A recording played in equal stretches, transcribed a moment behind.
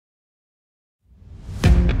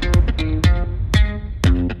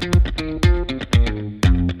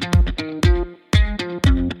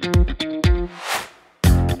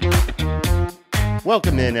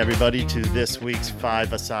Welcome in, everybody, to this week's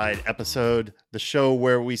Five-A-Side episode, the show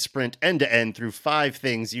where we sprint end-to-end through 5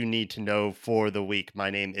 things you need to know for the week. My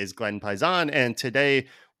name is Glenn Paisan, and today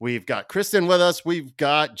we've got Kristen with us. We've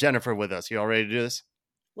got Jennifer with us. You all ready to do this?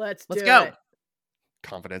 Let's go. it.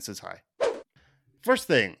 Confidence is high. First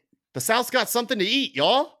thing, the South's got something to eat,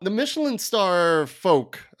 y'all. The Michelin star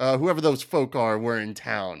folk, whoever those folk are, were in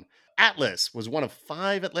town. Atlas was one of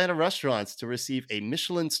 5 Atlanta restaurants to receive a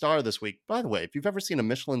Michelin star this week. By the way, if you've ever seen a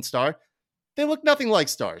Michelin star, they look nothing like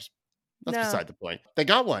stars. That's beside the point. They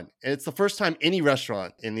got one. And it's the first time any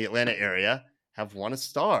restaurant in the Atlanta area have won a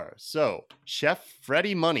star. So, Chef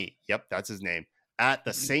Freddie Money, yep, that's his name, at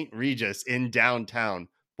the St. Regis in downtown,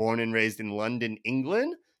 born and raised in London,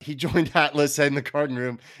 England. He joined Atlas in the Garden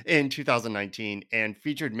Room in 2019, and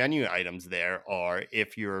featured menu items there are,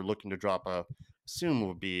 if you're looking to drop assume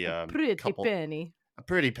would be a pretty penny. A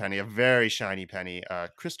pretty penny, a very shiny penny.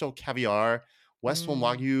 Crystal Caviar, Western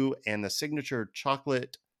Wagyu, and the signature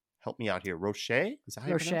chocolate. Help me out here. Rocher? Is that how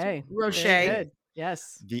you pronounce it? Rocher.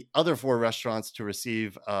 Yes. The other 4 restaurants to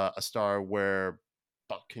receive a star were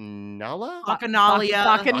Bacchanalia.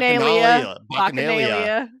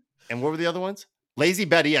 And what were the other ones? Lazy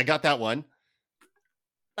Betty. I got that one.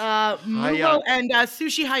 Muho and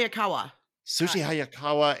Sushi Hayakawa. Sushi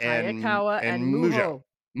Hayakawa and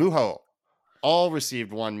Muho all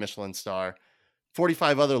received 1 Michelin star.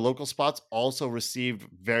 45 other local spots also received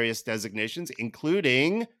various designations,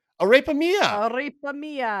 including Arepa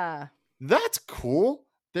Mia. That's cool.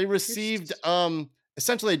 They received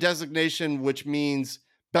essentially a designation which means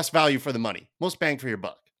best value for the money, most bang for your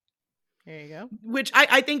buck. There you go. Which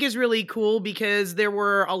I think is really cool because there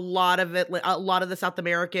were a lot of the South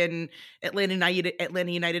American Atlanta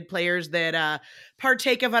United players that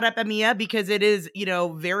partake of Arepa Mia because it is,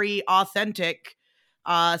 very authentic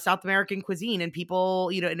South American cuisine, and people,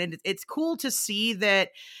 and it's cool to see that,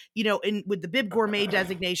 with the Bib Gourmet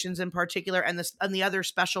designations in particular, and the other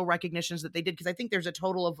special recognitions that they did, because I think there's a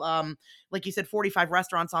total of, like you said, 45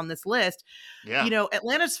 restaurants on this list. Yeah.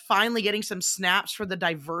 Atlanta's finally getting some snaps for the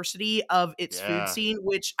diversity of its food scene,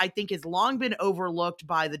 which I think has long been overlooked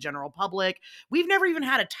by the general public. We've never even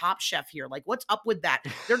had a Top Chef here. Like, what's up with that?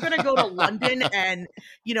 They're going to go to London and,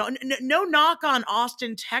 no knock on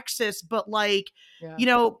Austin, Texas, but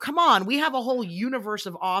come on, we have a whole universe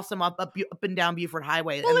of awesome up and down Buford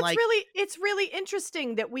Highway. Well, and it's really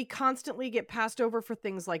interesting that we constantly get passed over for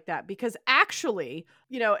things like that, because actually,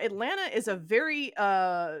 Atlanta is a very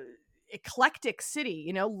eclectic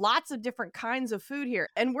city, lots of different kinds of food here,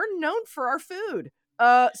 and we're known for our food.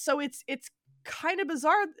 So it's kind of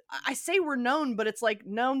bizarre. I say we're known, but it's like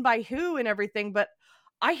known by who and everything, but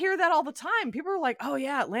I hear that all the time. People are like, oh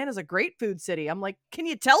yeah, Atlanta's a great food city. I'm like, can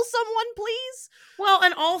you tell someone, please? Well,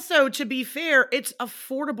 and also, to be fair, it's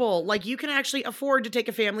affordable. Like, you can actually afford to take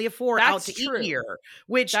a family of 4 out to eat here,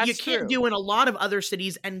 which you can't do in a lot of other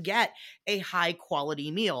cities and get a high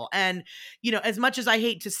quality meal. And, as much as I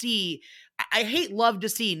love to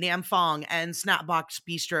see Nam Pong and Snapbox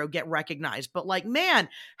Bistro get recognized. But man,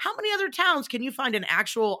 how many other towns can you find an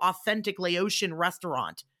actual authentic Laotian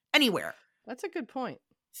restaurant anywhere? That's a good point.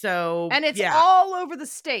 So, and it's all over the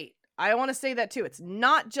state. I want to say that too. It's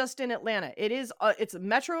not just in Atlanta. It is. It's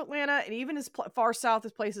Metro Atlanta, and even as far south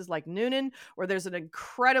as places like Noonan, where there's an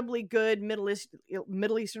incredibly good Middle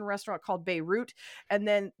Eastern restaurant called Beirut. And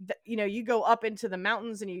then you go up into the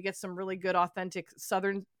mountains and you get some really good, authentic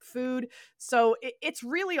Southern food. So it's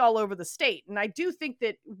really all over the state. And I do think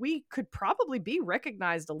that we could probably be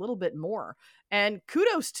recognized a little bit more. And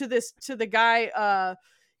kudos to the guy.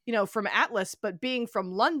 From Atlas, but being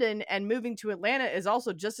from London and moving to Atlanta is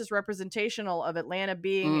also just as representational of Atlanta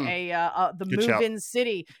being the move-in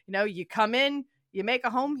city. You come in, you make a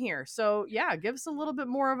home here. So yeah, give us a little bit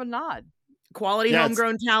more of a nod. Quality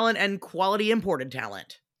homegrown talent and quality imported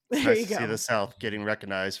talent. It's nice to see the South getting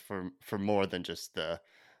recognized for more than just the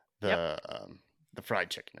fried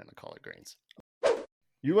chicken and the collard greens.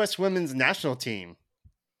 U.S. women's national team.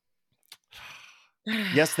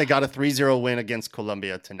 Yes, they got a 3-0 win against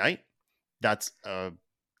Colombia tonight. That's a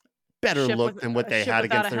better look than what they had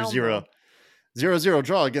against their 0-0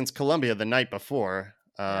 draw against Colombia the night before.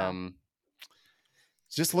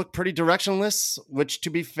 Just looked pretty directionless, which,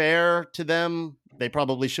 to be fair to them, they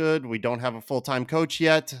probably should. We don't have a full-time coach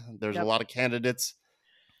yet. There's a lot of candidates.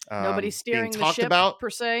 Nobody's steering the ship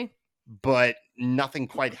per se. But nothing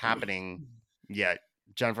quite happening yet.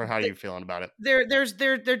 Jennifer, how are you feeling about it?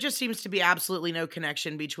 There just seems to be absolutely no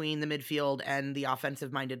connection between the midfield and the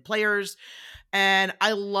offensive-minded players. And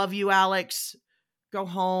I love you, Alex. Go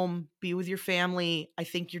home, be with your family. I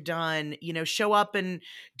think you're done. Show up and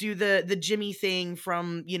do the Jimmy thing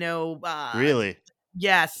from, Really?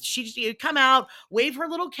 Yes, she'd come out, wave her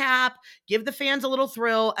little cap, give the fans a little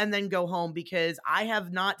thrill, and then go home, because I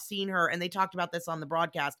have not seen her, and they talked about this on the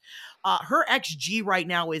broadcast. Her XG right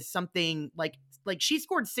now is something like she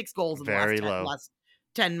scored 6 goals in the Very low. last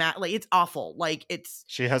 10 like it's awful. Like it's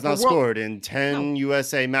She has for not world. scored in 10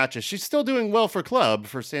 USA matches. She's still doing well for club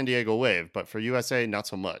for San Diego Wave, but for USA, not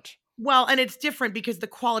so much. Well, and it's different because the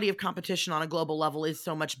quality of competition on a global level is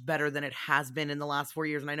so much better than it has been in the last 4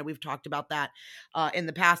 years. And I know we've talked about that in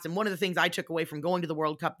the past. And one of the things I took away from going to the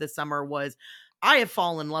World Cup this summer was I have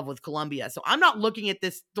fallen in love with Colombia. So I'm not looking at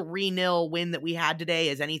this 3-0 win that we had today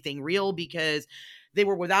as anything real, because they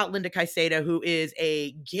were without Linda Caicedo, who is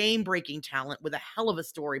a game-breaking talent with a hell of a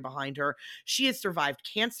story behind her. She has survived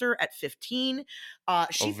cancer at 15.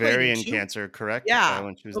 Ovarian cancer, correct? Yeah,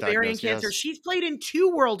 when she was ovarian diagnosed, cancer. yes. She's played in 2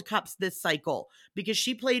 World Cups this cycle, because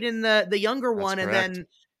she played in the younger one, and then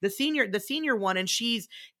the senior one, and she's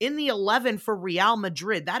in the 11 for Real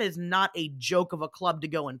Madrid. That is not a joke of a club to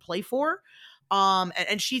go and play for.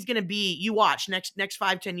 And she's going to be, you watch next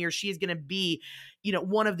 5-10 years, she's going to be,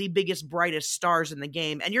 one of the biggest, brightest stars in the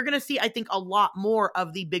game. And you're going to see, I think, a lot more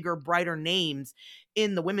of the bigger, brighter names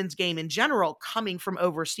in the women's game in general coming from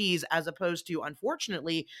overseas, as opposed to,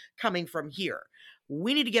 unfortunately, coming from here.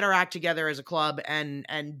 We need to get our act together as a club and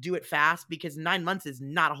do it fast, because 9 months is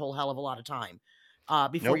not a whole hell of a lot of time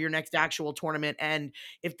before your next actual tournament. And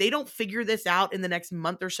if they don't figure this out in the next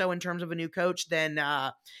month or so in terms of a new coach, then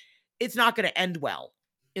it's not going to end well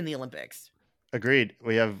in the Olympics. Agreed.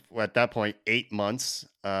 We have, at that point, 8 months.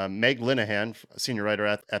 Meg Linehan, senior writer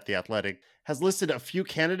at The Athletic, has listed a few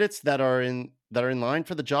candidates that are in line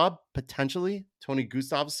for the job, potentially. Tony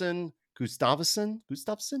Gustafsson,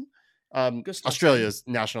 Australia's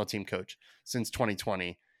national team coach since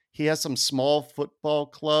 2020. He has some small football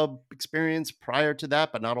club experience prior to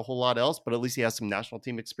that, but not a whole lot else. But at least he has some national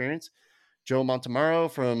team experience. Joe Montemurro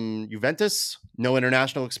from Juventus, no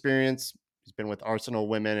international experience. He's been with Arsenal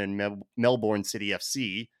Women and Melbourne City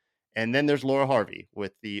FC. And then there's Laura Harvey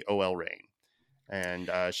with the OL Reign. And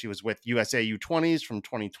she was with USA U20s from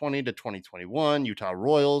 2020 to 2021, Utah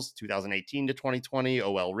Royals 2018 to 2020,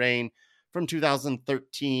 OL Reign from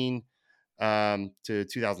 2013 to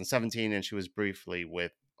 2017. And she was briefly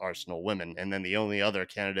with Arsenal Women. And then the only other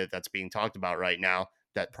candidate that's being talked about right now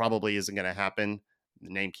that probably isn't going to happen,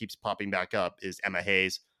 the name keeps popping back up, is Emma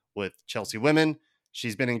Hayes with Chelsea Women.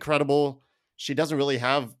 She's been incredible. She doesn't really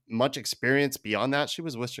have much experience beyond that. She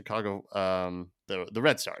was with Chicago, the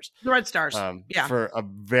Red Stars. The Red Stars, for a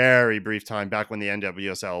very brief time back when the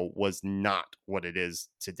NWSL was not what it is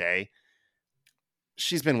today.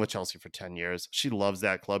 She's been with Chelsea for 10 years. She loves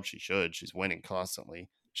that club. She should. She's winning constantly.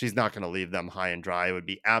 She's not going to leave them high and dry. I would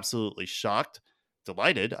be absolutely shocked.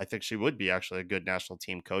 Delighted. I think she would be actually a good national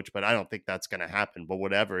team coach, but I don't think that's going to happen. But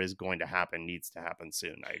whatever is going to happen needs to happen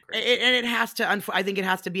soon. I agree. And it has to, I think it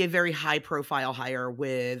has to be a very high profile hire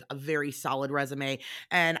with a very solid resume.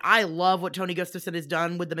 And I love what Tony Gustafsson has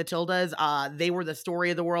done with the Matildas. They were the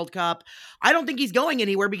story of the World Cup. I don't think he's going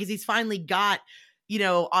anywhere, because he's finally got,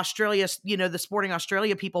 Australia, the Sporting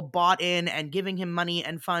Australia people bought in and giving him money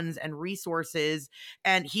and funds and resources.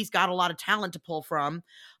 And he's got a lot of talent to pull from.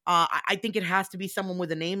 I think it has to be someone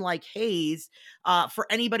with a name like Hayes for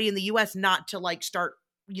anybody in the U.S. not to start,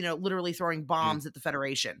 literally throwing bombs at the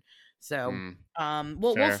Federation. So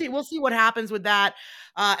we'll see what happens with that.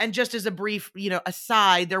 And just as a brief,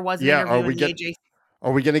 aside, there was an interview in the AJ.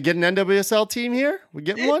 Are we going to get an NWSL team here? We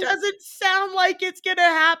getting one? It doesn't sound like it's going to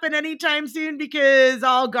happen anytime soon, because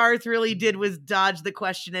all Garth really did was dodge the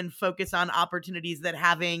question and focus on opportunities that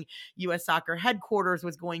having U.S. Soccer headquarters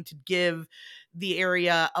was going to give the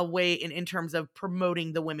area away in terms of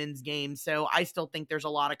promoting the women's game. So I still think there's a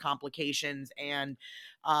lot of complications and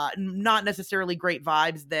not necessarily great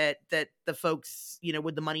vibes that the folks,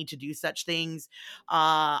 with the money to do such things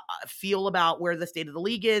feel about where the state of the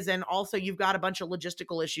league is. And also you've got a bunch of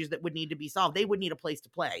logistical issues that would need to be solved. They would need a place to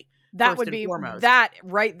play. That would be foremost. That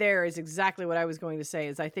right there is exactly what I was going to say,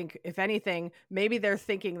 is I think if anything, maybe they're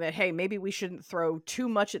thinking that, hey, maybe we shouldn't throw too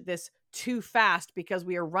much at this too fast, because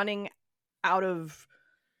we are running out of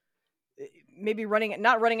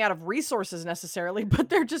not running out of resources necessarily, but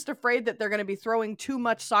they're just afraid that they're going to be throwing too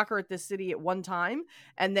much soccer at this city at one time,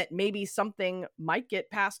 and that maybe something might get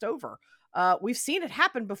passed over. We've seen it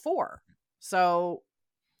happen before. So,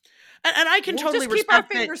 and I can totally just keep our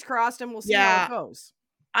fingers crossed, and we'll see how it goes.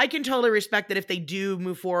 I can totally respect that if they do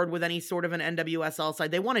move forward with any sort of an NWSL side,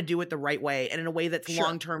 they want to do it the right way and in a way that's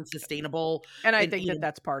long-term sustainable. And I think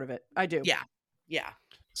that's part of it. I do. Yeah.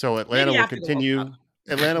 So Atlanta will continue.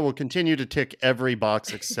 Atlanta will continue to tick every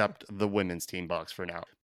box except the women's team box for now.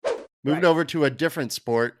 Moving over to a different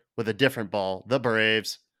sport, with a different ball, the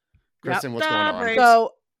Braves. Kristen, what's going on?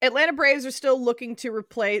 So Atlanta Braves are still looking to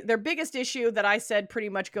replace their biggest issue that I said pretty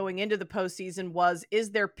much going into the postseason was, is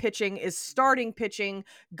their pitching, is starting pitching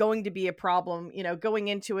going to be a problem? You know, going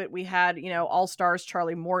into it, we had, you know, all-stars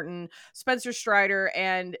Charlie Morton, Spencer Strider,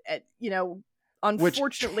 and, you know,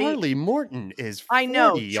 unfortunately, Charlie Morton is 40, I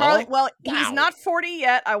know Charlie. y'all. Well, Wow. he's not 40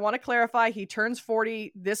 yet. I want to clarify. He turns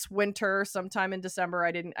 40 this winter, sometime in December.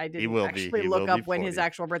 I didn't actually look up when his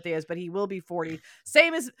actual birthday is, but he will be 40.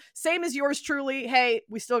 Same as yours truly. Hey,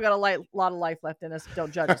 we still got a lot of life left in us.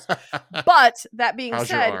 Don't judge us. But that being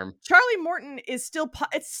said, Charlie Morton is still.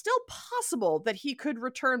 It's still possible that he could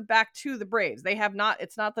return back to the Braves. They have not.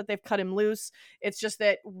 It's not that they've cut him loose. It's just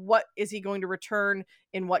that what is he going to return?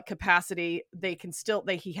 In what capacity?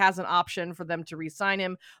 He has an option for them to re-sign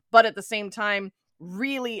him, but at the same time,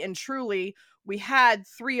 really and truly, we had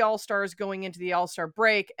 3 all-stars going into the all-star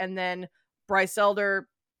break, and then Bryce Elder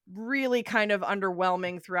really kind of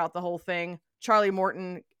underwhelming throughout the whole thing. Charlie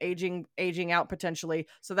Morton aging out potentially,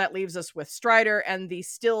 so that leaves us with Strider and the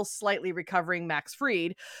still slightly recovering Max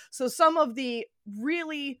Fried. So some of the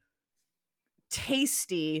really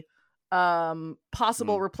tasty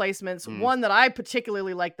possible replacements. One that I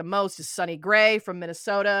particularly like the most is Sonny Gray from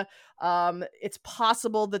Minnesota. It's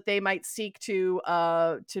possible that they might seek to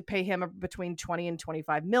pay him between 20 and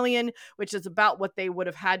 25 million, which is about what they would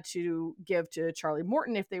have had to give to Charlie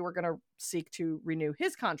Morton if they were going to seek to renew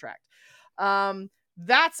his contract.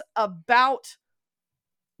 That's about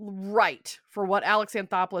right for what Alex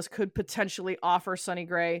Anthopoulos could potentially offer Sonny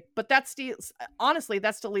Gray, but honestly,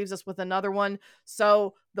 that still leaves us with another one.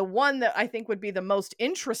 So the one that I think would be the most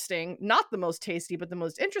interesting, not the most tasty, but the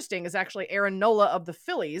most interesting, is actually Aaron Nola of the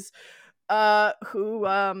Phillies, who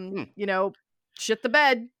you know, shit the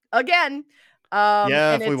bed again.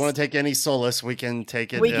 If we want to take any solace, we can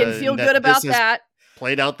take it. We can feel good about that.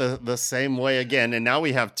 Played out the same way again, and now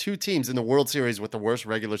we have 2 teams in the World Series with the worst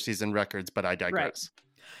regular season records, but I digress. Right.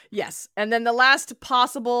 Yes. And then the last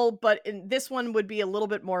possible, but this one would be a little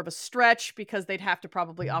bit more of a stretch because they'd have to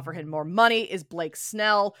probably offer him more money, is Blake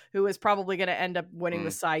Snell, who is probably going to end up winning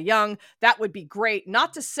the Cy Young. That would be great.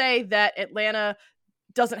 Not to say that Atlanta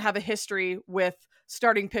doesn't have a history with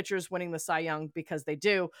starting pitchers winning the Cy Young, because they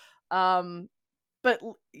do. But,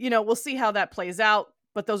 you know, we'll see how that plays out.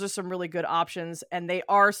 But those are some really good options, and they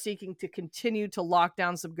are seeking to continue to lock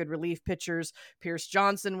down some good relief pitchers. Pierce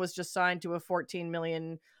Johnson was just signed to a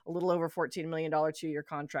a little over $14 million 2-year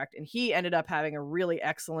contract, and he ended up having a really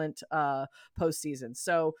excellent postseason.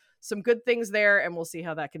 So some good things there, and we'll see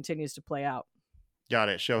how that continues to play out. Got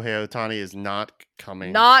it. Shohei Ohtani is not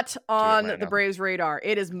coming. Not on the Braves' radar.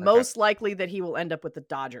 It is most likely that he will end up with the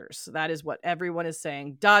Dodgers. That is what everyone is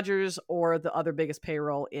saying. Dodgers or the other biggest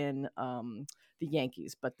payroll in the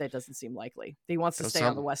Yankees, but that doesn't seem likely. He wants to stay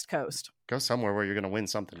on the West Coast. Go somewhere where you're going to win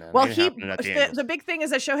something, man. Well, the big thing is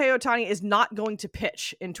that Shohei Ohtani is not going to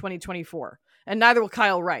pitch in 2024, and neither will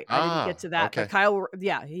Kyle Wright. I didn't get to that,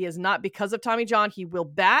 but he is not, because of Tommy John. He will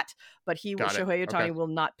bat, but Shohei Ohtani will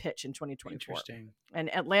not pitch in 2024. Interesting.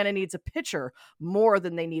 And Atlanta needs a pitcher more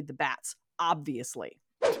than they need the bats, obviously.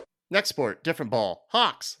 Next sport, different ball.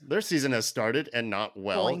 Hawks. Their season has started and not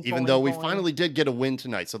well, even though we finally did get a win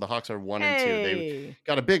tonight. So the Hawks are 1-2. They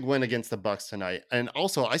got a big win against the Bucks tonight. And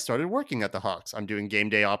also, I started working at the Hawks. I'm doing game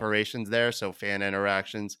day operations there, so fan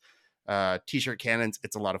interactions, t-shirt cannons.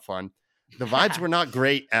 It's a lot of fun. The vibes were not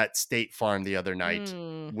great at State Farm the other night.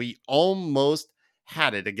 We almost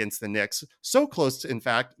had it against the Knicks. So close, in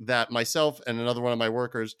fact, that myself and another one of my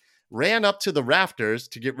workers ran up to the rafters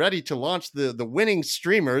to get ready to launch the winning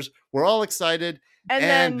streamers. We're all excited.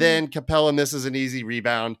 And then Capella misses an easy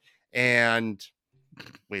rebound and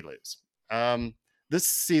we lose. This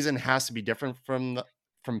season has to be different from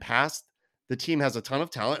past. The team has a ton of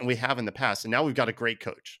talent, and we have in the past. And now we've got a great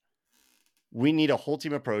coach. We need a whole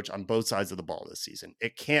team approach on both sides of the ball this season.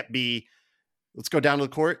 It can't be, let's go down to the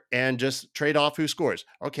court and just trade off who scores.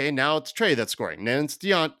 Okay, now it's Trey that's scoring. Then it's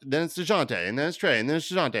DeJounte, and then it's Trey, and then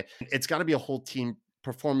it's DeJounte. It's got to be a whole team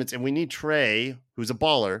performance, and we need Trey, who's a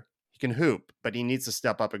baller. He can hoop, but he needs to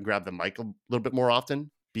step up and grab the mic a little bit more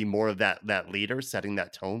often, be more of that leader, setting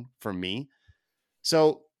that tone for me.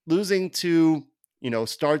 So losing to,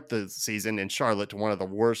 start the season in Charlotte to one of the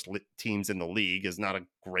worst teams in the league is not a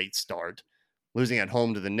great start. Losing at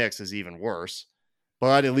home to the Knicks is even worse.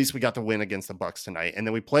 But at least we got the win against the Bucks tonight. And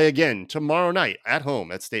then we play again tomorrow night at home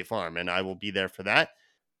at State Farm. And I will be there for that.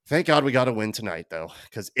 Thank God we got a win tonight, though.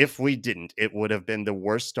 Because if we didn't, it would have been the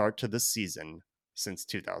worst start to the season since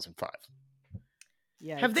 2005.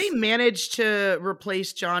 Yeah. Have they managed to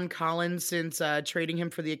replace John Collins since trading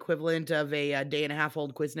him for the equivalent of a day and a half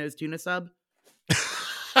old Quiznos tuna sub?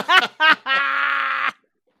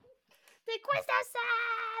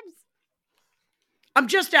 I'm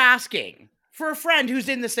just asking for a friend who's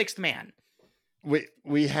in the Sixth Man.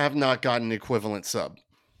 We have not gotten an equivalent sub.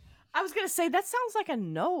 I was gonna say that sounds like a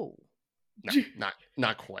no. No,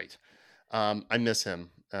 not quite. I miss him.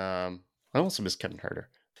 I also miss Kevin Herter.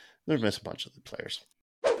 I miss a bunch of the players.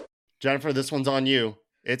 Jennifer, this one's on you.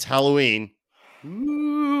 It's Halloween.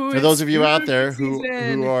 Ooh, For those of you out there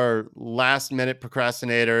season. who are last minute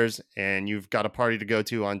procrastinators and you've got a party to go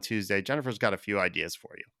to on Tuesday, Jennifer's got a few ideas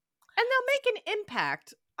for you. And they'll make an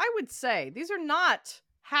impact. I would say these are not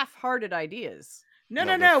half-hearted ideas. No.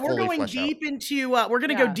 they're We're fully going fleshed out. deep into we're going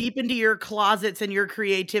to go deep into your closets and your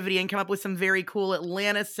creativity and come up with some very cool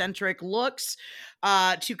Atlanta-centric looks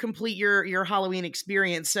to complete your Halloween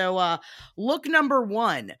experience. So look number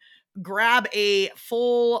 1, grab a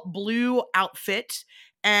full blue outfit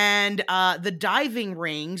and the diving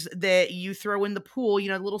rings that you throw in the pool,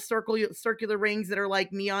 little circular rings that are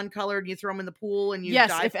like neon colored, and you throw them in the pool and you Yes,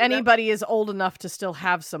 dive if through them. anybody is old enough to still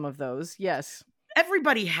have some of those, yes.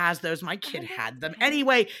 Everybody has those. My kid had them.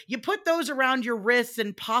 Anyway, you put those around your wrists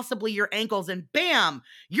and possibly your ankles, and bam,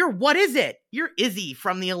 what is it? You're Izzy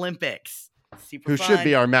from the Olympics. Super Who fun. should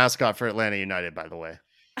be our mascot for Atlanta United, by the way.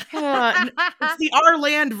 It's the Our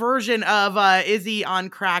Land version of Izzy on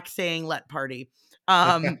crack saying "let party."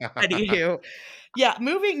 Anywho, yeah,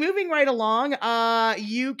 moving right along.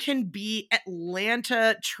 You can be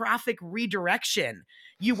Atlanta traffic redirection.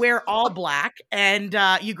 You wear all black and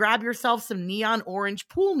you grab yourself some neon orange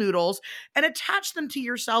pool noodles and attach them to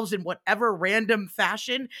yourselves in whatever random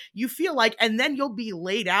fashion you feel like. And then you'll be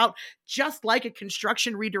laid out just like a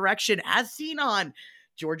construction redirection as seen on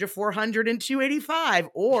Georgia 400 and 285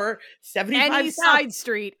 or 75 Any South. side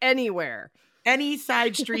street, anywhere. Any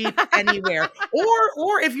side street, anywhere.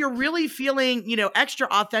 Or if you're really feeling, extra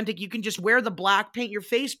authentic, you can just wear the black, paint your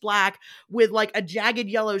face black with like a jagged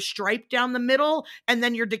yellow stripe down the middle, and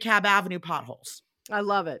then your DeKalb Avenue potholes. I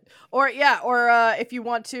love it. Or if you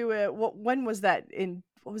want to, when was that?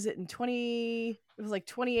 What was it in 20? It was like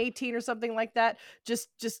 2018 or something like that.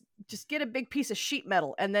 Just get a big piece of sheet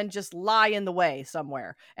metal and then just lie in the way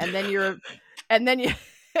somewhere, and then you.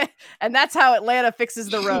 And that's how Atlanta fixes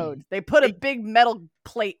the road. They put a big metal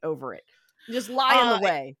plate over it. Just lie in the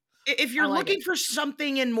way. If you're looking for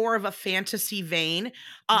something in more of a fantasy vein,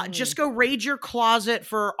 just go raid your closet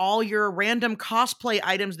for all your random cosplay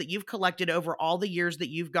items that you've collected over all the years that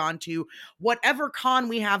you've gone to whatever con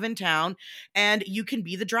we have in town, and you can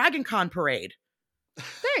be the Dragon Con parade. There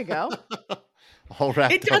you go.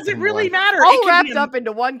 It doesn't really matter. All wrapped up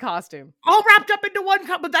into one costume. All wrapped up into one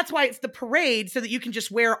but that's why it's the parade, so that you can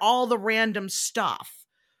just wear all the random stuff,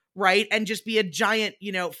 right? And just be a giant,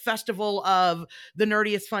 festival of the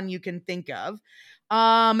nerdiest fun you can think of.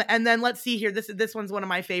 And then let's see here. This one's one of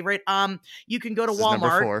my favorite. You can go to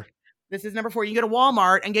Walmart. This is number 4. You can go to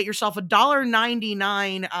Walmart and get yourself a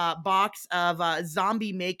 $1.99 box of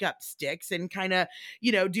zombie makeup sticks and kind of,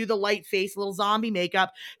 do the light face, little zombie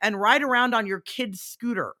makeup, and ride around on your kid's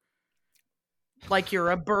scooter like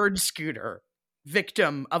you're a bird scooter,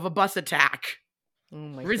 victim of a bus attack. Oh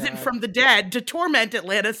my Risen God. from the dead to torment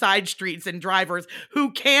Atlanta side streets and drivers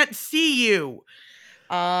who can't see you.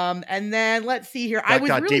 And then let's see here. That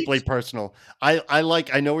got deeply personal. I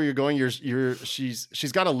know where you're going.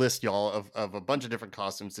 She's got a list, y'all, of a bunch of different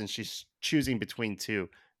costumes, and she's choosing between 2.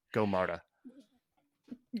 Go, Marta.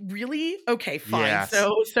 Really? Okay, fine. Yes.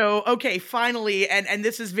 So okay, finally, and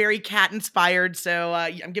this is very cat inspired. So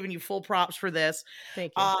I'm giving you full props for this.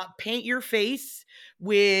 Thank you. Paint your face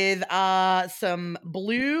with some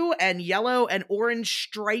blue and yellow and orange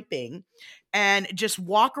striping, and just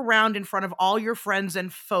walk around in front of all your friends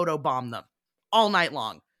and photobomb them all night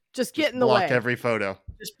long. Just get in the way. Block every photo.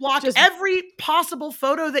 Just block every possible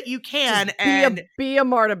photo that you can. Be a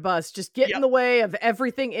Marta bus. Just get in the way of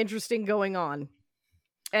everything interesting going on.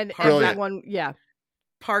 And everyone,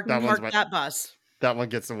 park that bus. That one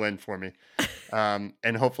gets the win for me.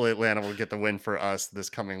 And hopefully Atlanta will get the win for us this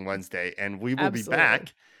coming Wednesday. And we will be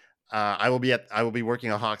back. I will be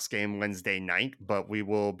working a Hawks game Wednesday night, but we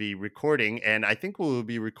will be recording, and I think we will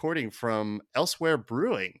be recording from Elsewhere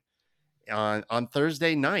Brewing on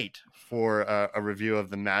Thursday night for a review of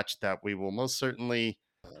the match that we will most certainly.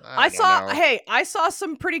 I saw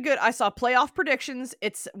some pretty good. I saw playoff predictions.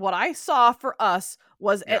 It's what I saw for us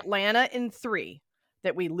was Atlanta in 3,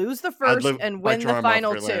 that we lose the first and win the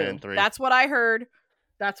final 2. That's what I heard.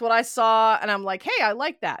 That's what I saw, and I'm like, hey, I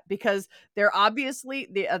like that, because they're obviously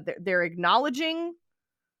they're acknowledging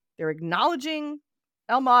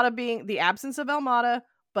Almada being the absence of Almada,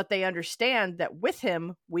 but they understand that with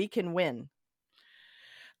him we can win.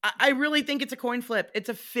 I really think it's a coin flip. It's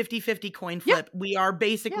a 50-50 coin flip. We are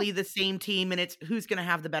basically the same team, and it's who's going to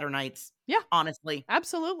have the better nights. Yeah. Honestly.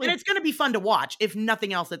 Absolutely. And it's going to be fun to watch. If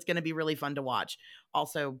nothing else, it's going to be really fun to watch.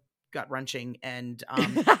 Also, gut-wrenching and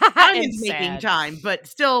Simon's making time, but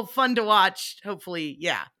still fun to watch. Hopefully,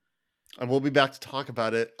 yeah. And we'll be back to talk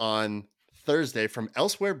about it on Thursday from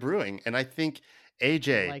Elsewhere Brewing. And I think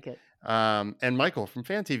AJ like it. And Michael from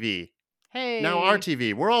Fan TV, Hey. now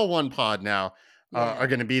RTV, we're all one pod now, are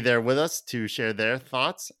going to be there with us to share their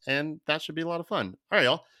thoughts. And that should be a lot of fun. All right,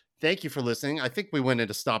 y'all. Thank you for listening. I think we went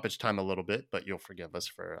into stoppage time a little bit, but you'll forgive us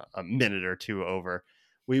for a minute or two over.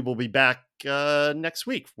 We will be back next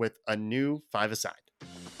week with a new 5-A-Side.